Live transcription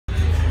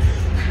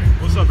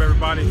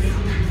everybody?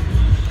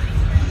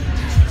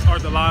 It's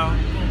Arthur Lyle.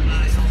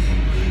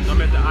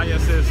 I'm at the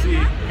ISSC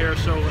Hair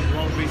Show in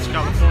Long Beach,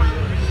 California.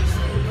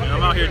 And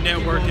I'm out here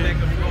networking,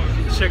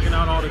 checking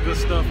out all the good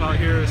stuff out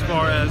here as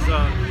far as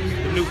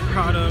the new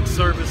products,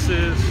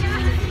 services,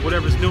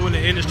 whatever's new in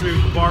the industry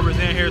for barbers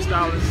and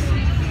hairstylists.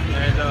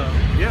 And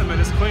yeah,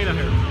 man, it's clean out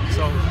here.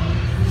 So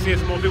seeing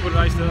some more people that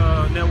I used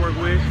to network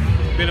with,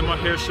 been in my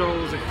hair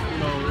shows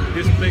and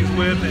did some things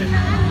with. And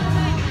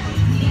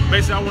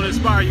basically, I want to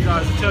inspire you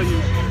guys to tell you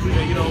that,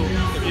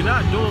 if you're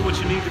not doing what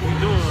you need to be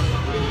doing,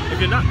 if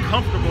you're not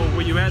comfortable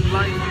where you're at in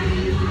life,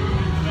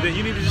 then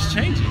you need to just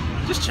change it.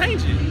 Just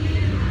change it.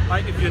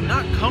 Like, if you're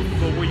not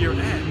comfortable where you're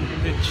at,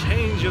 then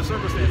change your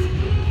circumstances.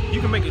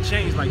 You can make a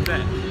change like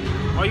that.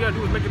 All you gotta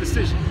do is make a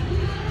decision.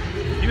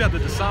 You have to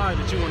decide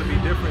that you want to be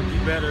different, be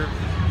better,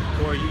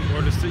 or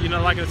you're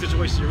not liking the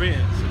situation you're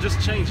in. So just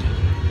change it.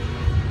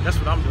 That's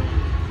what I'm doing.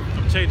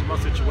 I'm changing my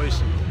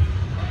situation.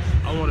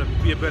 I want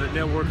to be a better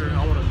networker.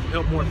 I want to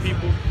help more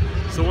people.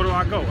 So where do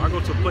I go? I go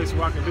to a place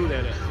where I can do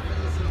that at.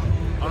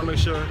 I want to make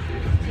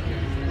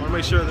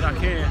sure that I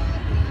can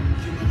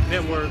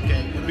network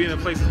and be in the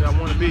places that I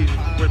want to be,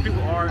 where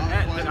people are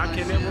at that I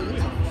can network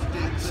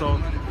with. So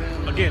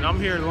again, I'm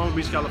here in Long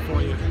Beach,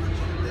 California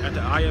at the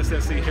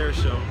ISSC Hair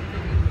Show.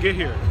 Get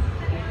here.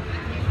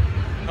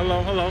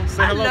 Hello, hello.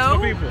 Say hello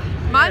to the people.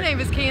 My name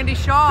is Candy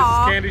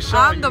Shaw. This is Candy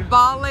Shaw. I'm the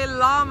Bali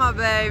Llama,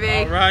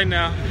 baby. All right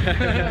now.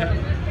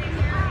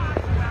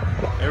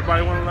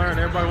 Everybody want to learn.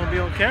 Everybody want to be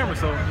on camera.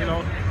 So,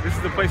 this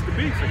is the place to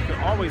be. So you can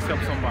always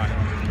help somebody.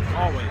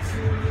 Always.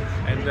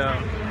 And,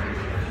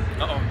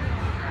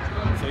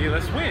 so yeah,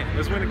 let's win.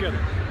 Let's win together.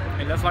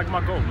 And that's like my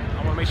goal. I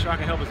want to make sure I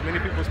can help as many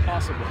people as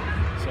possible.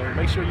 So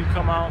make sure you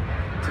come out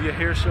to your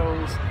hair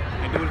shows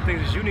and do the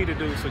things that you need to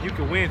do so you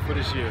can win for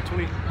this year.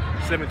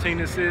 2017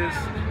 this is,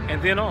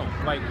 and then on.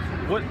 Like,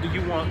 what do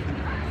you want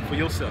for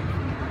yourself?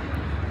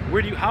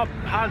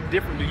 How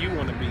different do you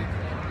want to be?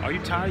 Are you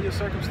tired of your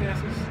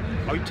circumstances?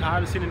 Are you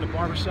tired of sitting in the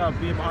barbershop,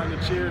 being behind the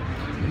chair,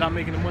 not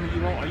making the money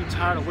you want? Are you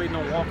tired of waiting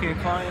on walk-in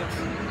clients?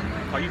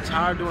 Are you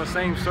tired of doing the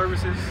same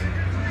services?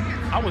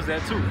 I was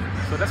that too.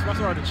 So that's when I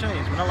started to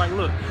change. When I'm like,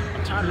 look,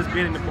 I'm tired of just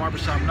being in the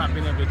barbershop, not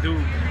being able to do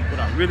what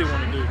I really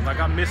want to do. Like,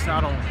 I miss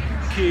out on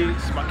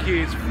my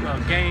kids'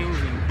 games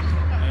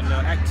and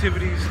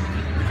activities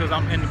because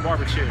I'm in the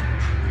barber chair.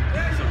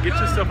 So get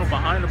yourself from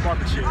behind the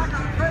barber chair,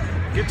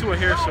 get to a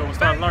hair show and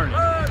start learning.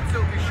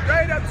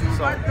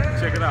 So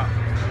check it out.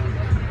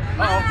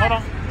 Uh-oh, hold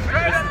on.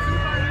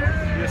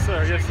 Yes,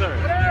 sir, yes, sir.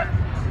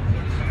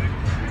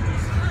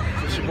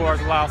 It's your boy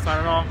Arthur Lyle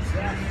signing off.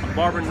 A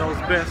barber knows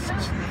best.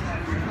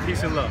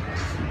 Peace and love.